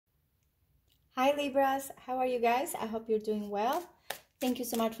Hi Libras, how are you guys? I hope you're doing well. Thank you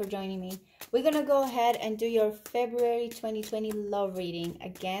so much for joining me. We're gonna go ahead and do your February 2020 love reading.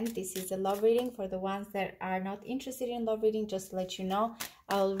 Again, this is a love reading for the ones that are not interested in love reading. Just to let you know,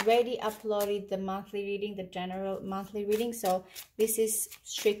 I already uploaded the monthly reading, the general monthly reading. So this is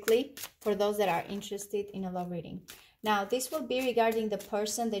strictly for those that are interested in a love reading. Now, this will be regarding the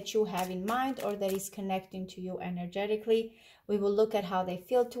person that you have in mind or that is connecting to you energetically. We will look at how they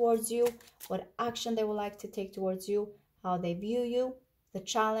feel towards you, what action they would like to take towards you, how they view you, the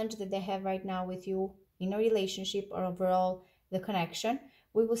challenge that they have right now with you in a relationship or overall the connection.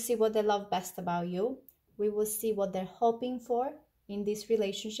 We will see what they love best about you. We will see what they're hoping for in this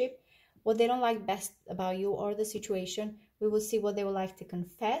relationship, what they don't like best about you or the situation. We will see what they would like to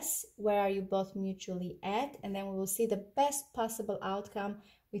confess, where are you both mutually at, and then we will see the best possible outcome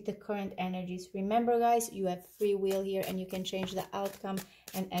with the current energies. Remember guys, you have free will here and you can change the outcome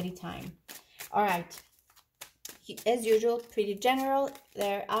at any time. All right, as usual, pretty general.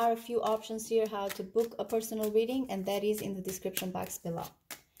 There are a few options here how to book a personal reading, and that is in the description box below.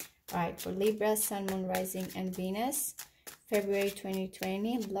 All right, for Libra, Sun, Moon, Rising, and Venus, February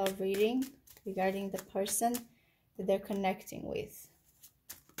 2020 love reading regarding the person that they're connecting with.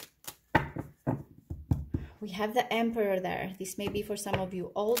 We have the Emperor there. This may be for some of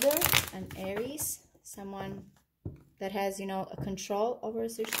you older, an Aries, someone that has, you know, a control over a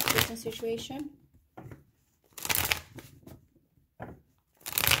certain situation.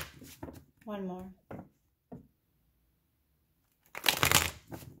 One more.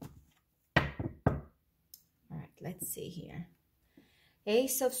 All right, let's see here.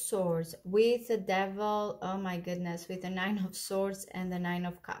 Ace of Swords with the Devil. Oh my goodness, with the Nine of Swords and the Nine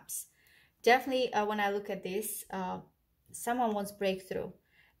of Cups. Definitely, when I look at this, someone wants breakthrough.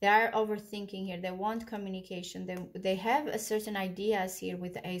 They are overthinking here. They want communication. They have a certain ideas here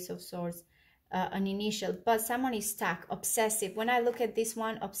with the Ace of Swords, an initial, but someone is stuck, obsessive. When I look at this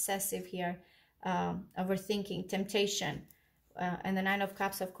one, obsessive here, overthinking, temptation. And the Nine of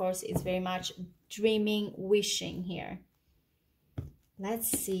Cups, of course, is very much dreaming, wishing here.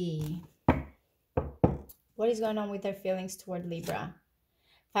 Let's see. What is going on with their feelings toward Libra?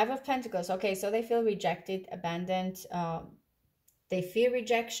 Five of Pentacles. Okay, so they feel rejected, abandoned. They fear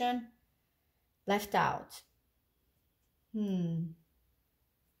rejection, left out. No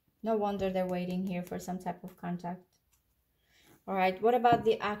wonder they're waiting here for some type of contact. All right, what about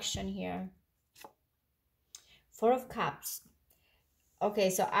the action here? Four of Cups. Okay,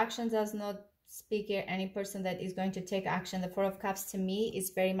 so action does not speak here. Any person that is going to take action. The Four of Cups to me is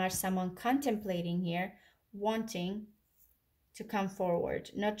very much someone contemplating here, wanting to come forward.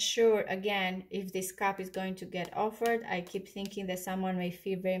 Not sure again if this cup is going to get offered. I keep thinking that someone may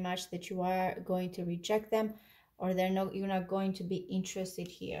feel very much that you are going to reject them, or you're not going to be interested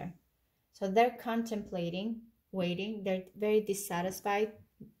here. So they're contemplating, waiting. They're very dissatisfied,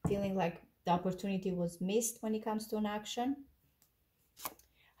 feeling like the opportunity was missed when it comes to an action.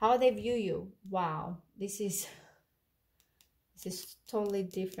 How they view you. Wow, this is totally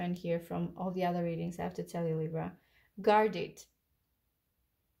different here from all the other readings, I have to tell you, Libra. Guarded,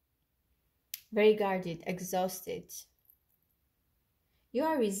 very guarded, exhausted. You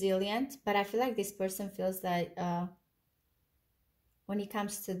are resilient, but I feel like this person feels that when it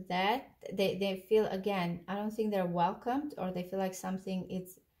comes to that, they feel, again, I don't think they're welcomed, or they feel like something,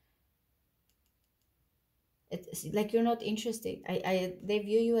 it's like you're not interested. They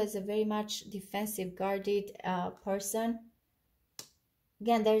view you as a very much defensive, guarded person.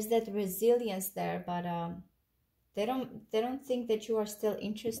 Again, there's that resilience there, but they don't think that you are still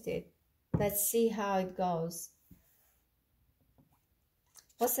interested. Let's see how it goes.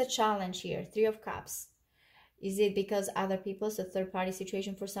 What's the challenge here? Three of Cups. Is it because other people, so third party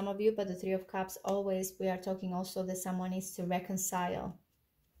situation for some of you, but the Three of Cups, always we are talking also that someone needs to reconcile.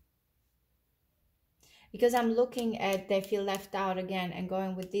 Because I'm looking at they feel left out again, and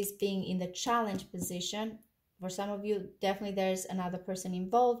going with this being in the challenge position. For some of you, definitely there's another person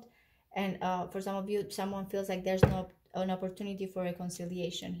involved. And for some of you, someone feels like there's an opportunity for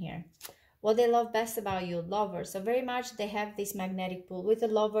reconciliation here. What they love best about you, Lovers. So very much they have this magnetic pull. With the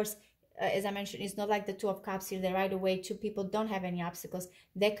Lovers, as I mentioned, it's not like the Two of Cups here. They right away, two people don't have any obstacles.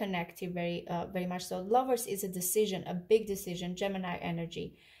 They connect here very much. So Lovers is a decision, a big decision, Gemini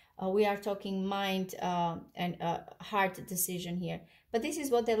energy. We are talking mind and heart decision here. But this is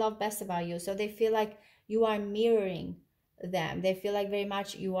what they love best about you. So they feel like you are mirroring them. They feel like very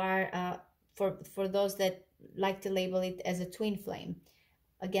much you are, for those that like to label it as a twin flame.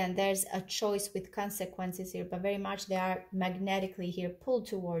 Again, there's a choice with consequences here, but very much they are magnetically here pulled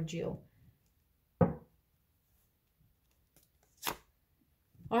towards you.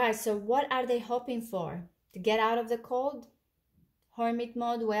 All right, so what are they hoping for? To get out of the cold? Hermit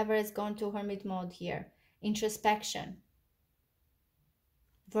mode, whoever is going to hermit mode here. Introspection.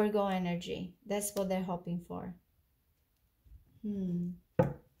 Virgo energy. That's what they're hoping for.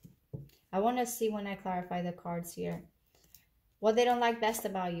 I want to see when I clarify the cards here. What they don't like best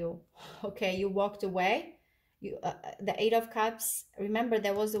about you. Okay, you walked away. The Eight of Cups. Remember,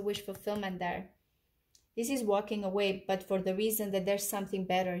 there was a wish fulfillment there. This is walking away, but for the reason that there's something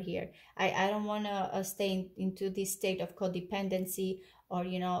better here. I don't want to stay into this state of codependency or,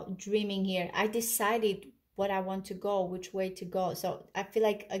 you know, dreaming here. I decided what I want to go, which way to go. So I feel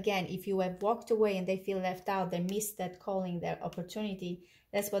like, again, if you have walked away and they feel left out, they missed that calling, their opportunity.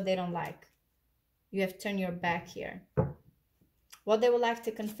 That's what they don't like. You have turned your back here. What they would like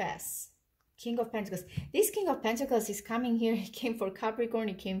to confess. King of Pentacles. This King of Pentacles is coming here. He came for Capricorn,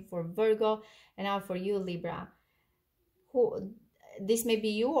 he came for Virgo, and now for you, Libra. This may be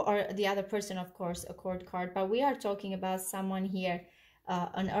you or the other person, of course, a court card, but we are talking about someone here,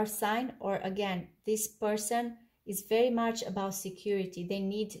 an earth sign, or again, this person is very much about security. They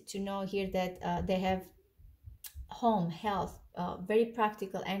need to know here that they have home, health, very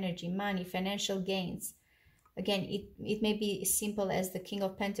practical energy, money, financial gains. Again, it may be as simple as the King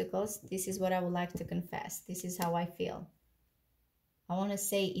of Pentacles. This is what I would like to confess. This is how I feel. I want to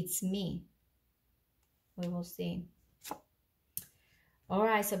say it's me. We will see. All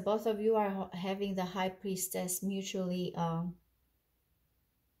right, so both of you are having the High Priestess mutually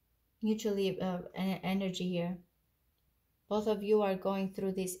energy here. Both of you are going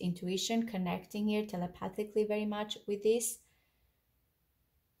through this intuition, connecting here telepathically very much with this.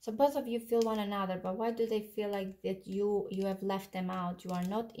 So both of you feel one another, but why do they feel like that you have left them out? You are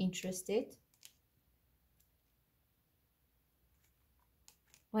not interested.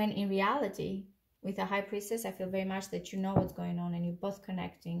 When in reality, with a High Priestess, I feel very much that you know what's going on and you're both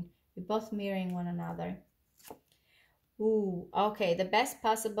connecting. You're both mirroring one another. Ooh, okay. The best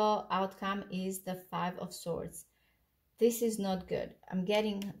possible outcome is the Five of Swords. This is not good. I'm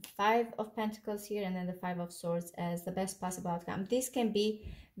getting Five of Pentacles here and then the Five of Swords as the best possible outcome. This can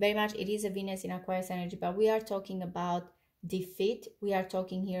be very much, it is a Venus in Aquarius energy, but we are talking about defeat. We are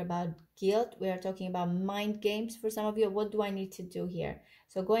talking here about guilt. We are talking about mind games for some of you. What do I need to do here?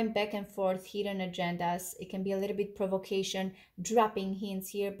 So going back and forth, hidden agendas. It can be a little bit provocation, dropping hints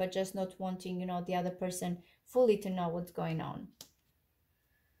here, but just not wanting, you know, the other person fully to know what's going on.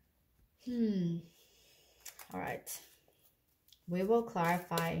 All right. We will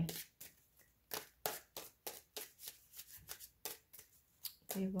clarify.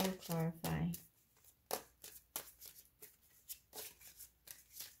 We will clarify.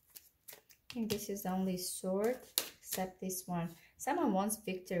 I think this is the only sword, except this one. Someone wants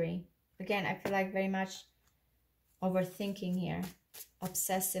victory. Again, I feel like very much overthinking here,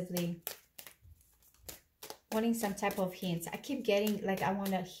 obsessively. Wanting some type of hints. I keep getting, like, I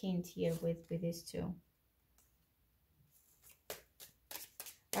want a hint here with these two.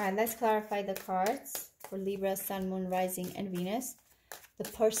 All right, let's clarify the cards for Libra, Sun, Moon, Rising, and Venus. The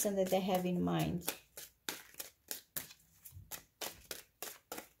person that they have in mind.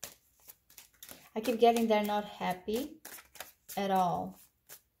 I keep getting they're not happy at all.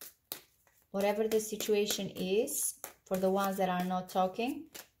 Whatever the situation is, for the ones that are not talking,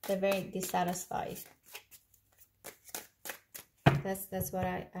 they're very dissatisfied. That's what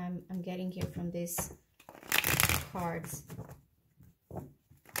I'm getting here from these cards.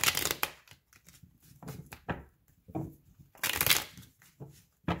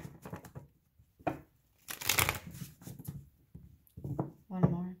 One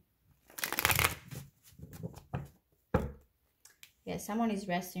more. Yeah, someone is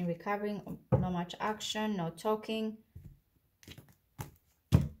resting, recovering, not much action, no talking.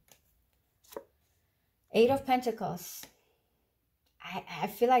 Eight of Pentacles. I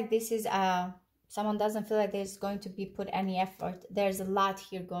feel like this is someone doesn't feel like there's going to be put any effort. There's a lot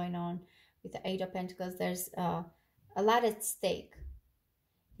here going on with the Eight of Pentacles. There's a lot at stake.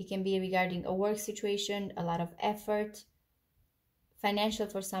 It can be regarding a work situation, a lot of effort. Financial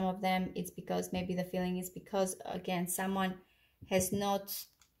for some of them, it's because maybe the feeling is because, again, someone has not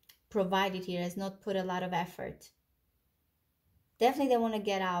provided here, has not put a lot of effort. Definitely they want to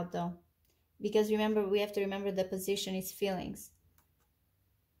get out though, because remember, we have to remember the position is feelings.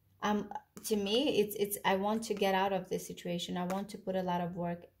 To me, it's I want to get out of this situation. I want to put a lot of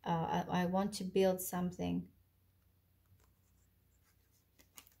work. I want to build something.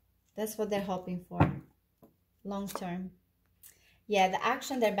 That's what they're hoping for, long term. Yeah, the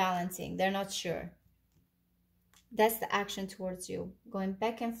action they're balancing. They're not sure. That's the action towards you. Going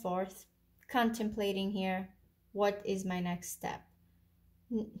back and forth, contemplating here. What is my next step?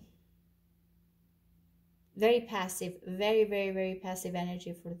 Very passive, very, very, very passive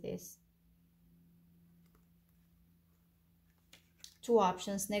energy for this. Two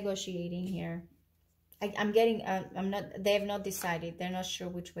options, negotiating here. I'm getting, they have not decided. They're not sure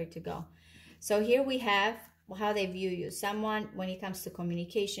which way to go. So here we have how they view you. Someone, when it comes to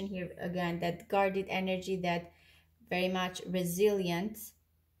communication here, again, that guarded energy, that very much resilient,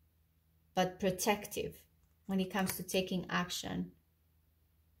 but protective when it comes to taking action.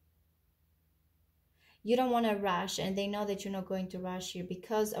 You don't want to rush, and they know that you're not going to rush here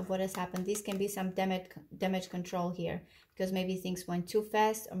because of what has happened. This can be some damage control here, because maybe things went too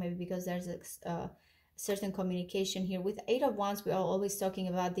fast, or maybe because there's a certain communication here. With Eight of Wands, we are always talking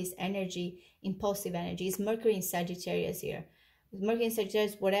about this energy, impulsive energy. It's Mercury in Sagittarius here. With Mercury in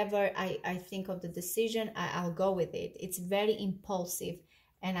Sagittarius, whatever I think of the decision, I'll go with it. It's very impulsive,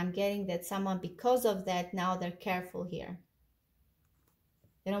 and I'm getting that someone, because of that, now they're careful here.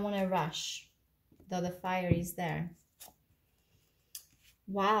 They don't want to rush, though the fire is there.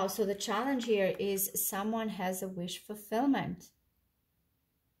 Wow, so the challenge here is someone has a wish fulfillment.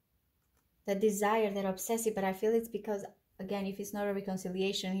 The desire, that obsessive, but I feel it's because, again, if it's not a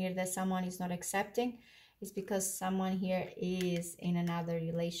reconciliation here, that someone is not accepting, it's because someone here is in another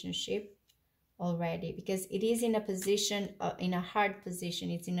relationship already, because it is in a position, in a hard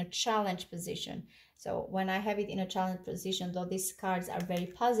position, it's in a challenge position. So when I have it in a challenge position, though these cards are very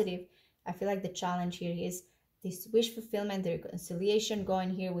positive, I feel like the challenge here is this wish fulfillment, the reconciliation,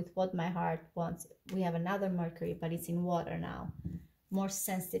 going here with what my heart wants. We have another Mercury, but it's in water now, more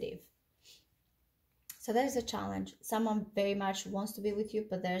sensitive. So there's a challenge. Someone very much wants to be with you,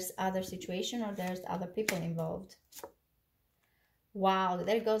 but there's other situation, or there's other people involved. Wow,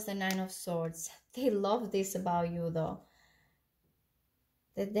 there goes the Nine of Swords. They love this about you, though.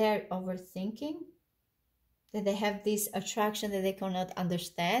 That they're overthinking, that they have this attraction that they cannot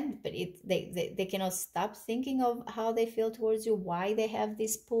understand, but they cannot stop thinking of how they feel towards you, why they have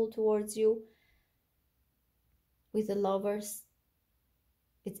this pull towards you. With the Lovers,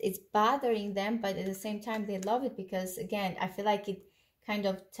 it's bothering them, but at the same time they love it, because again, I feel like it kind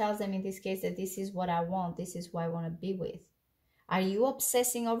of tells them in this case that this is what I want, this is who I want to be with. Are you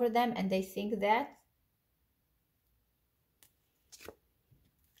obsessing over them and they think that?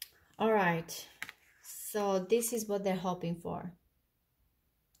 All right, so this is what they're hoping for.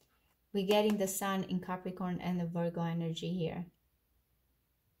 We're getting the Sun in Capricorn and the Virgo energy here.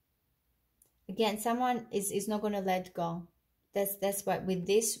 Again, someone is not going to let go. That's what, with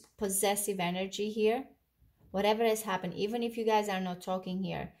this possessive energy here, whatever has happened, even if you guys are not talking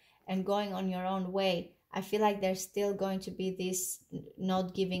here and going on your own way, I feel like there's still going to be this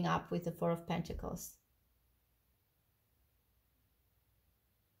not giving up with the Four of Pentacles.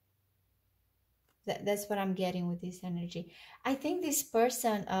 That's what I'm getting with this energy. I think this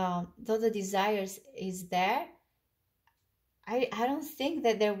person, though the desires is there, I don't think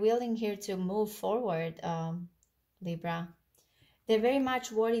that they're willing here to move forward, Libra. They're very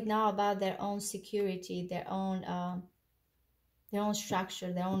much worried now about their own security, their own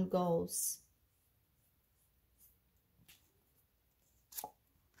structure, their own goals.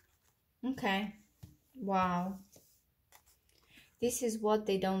 Okay. Wow. This is what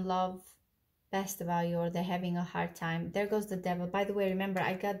they don't love best about you, or they're having a hard time. There goes the Devil. By the way, remember,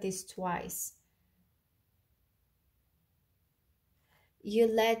 I got this twice. You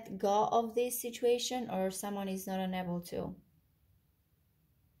let go of this situation, or someone is not unable to.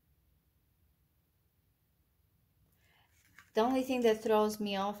 The only thing that throws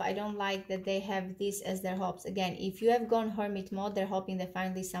me off, I don't like that they have this as their hopes. Again, if you have gone hermit mode, they're hoping that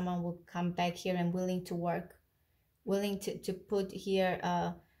finally someone will come back here and willing to work, willing to put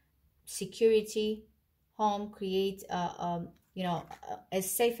here security, home, create you know, a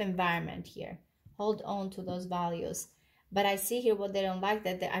safe environment here. Hold on to those values. But I see here what they don't like,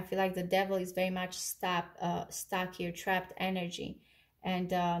 that I feel like the Devil is very much stuck here, trapped energy.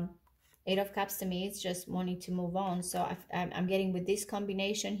 And Eight of Cups to me is just wanting to move on. So I'm getting with this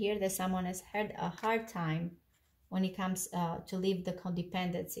combination here that someone has had a hard time when it comes to leave the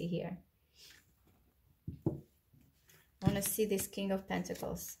codependency here. I want to see this King of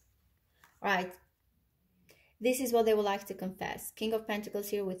Pentacles. All right. This is what they would like to confess. King of Pentacles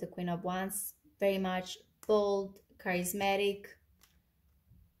here with the Queen of Wands. Very much bold, charismatic.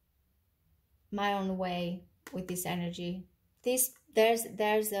 My own way with this energy. There's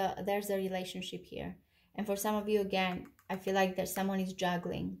a relationship here, and for some of you, again, I feel like there's someone is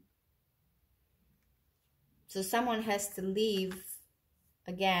juggling. So someone has to leave,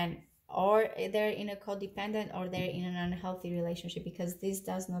 again, or they're in a codependent, or they're in an unhealthy relationship, because this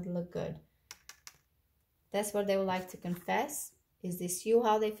does not look good. That's what they would like to confess. Is this you,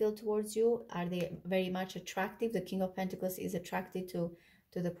 how they feel towards you? Are they very much attractive? The King of Pentacles is attracted to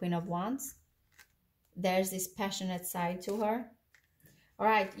the Queen of Wands. There's this passionate side to her. All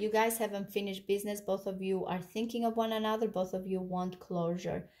right, you guys haven't finished business. Both of you are thinking of one another. Both of you want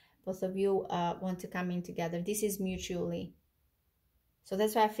closure. Both of you want to come in together. This is mutually. So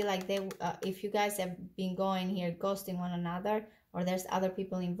that's why I feel like they, if you guys have been going here ghosting one another, or there's other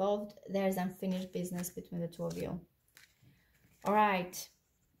people involved, there's unfinished business between the two of you. All right.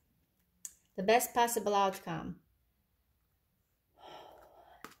 The best possible outcome.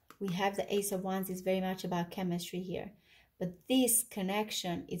 We have the Ace of Wands. Is very much about chemistry here. But this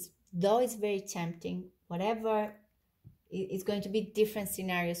connection is, though it's very tempting, whatever, it's going to be different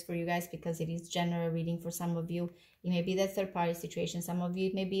scenarios for you guys because it is general reading for some of you. It may be the third party situation. Some of you,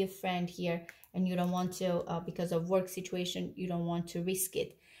 it may be a friend here and you don't want to, because of work situation, you don't want to risk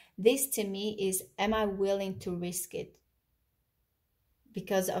it. This to me is, am I willing to risk it?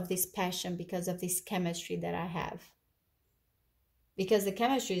 Because of this passion, because of this chemistry that I have. Because the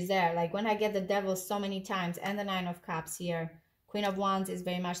chemistry is there. Like when I get the Devil so many times and the Nine of Cups here, Queen of Wands is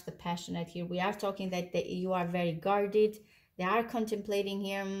very much the passionate here. We are talking that you are very guarded. They are contemplating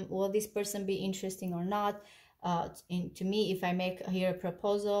here, will this person be interesting or not? To me, if I make here a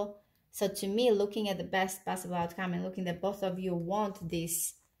proposal. So to me, looking at the best possible outcome and looking that both of you want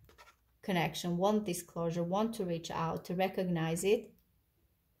this connection, want this closure, want to reach out, to recognize it.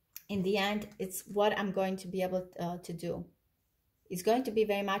 In the end, it's what I'm going to be able to do. It's going to be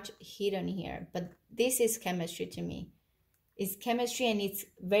very much hidden here, but this is chemistry to me. It's chemistry and it's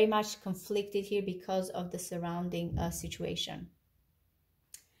very much conflicted here because of the surrounding situation.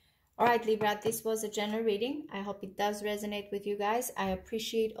 All right, Libra, this was a general reading. I hope it does resonate with you guys. I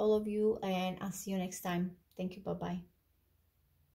appreciate all of you and I'll see you next time. Thank you. Bye-bye.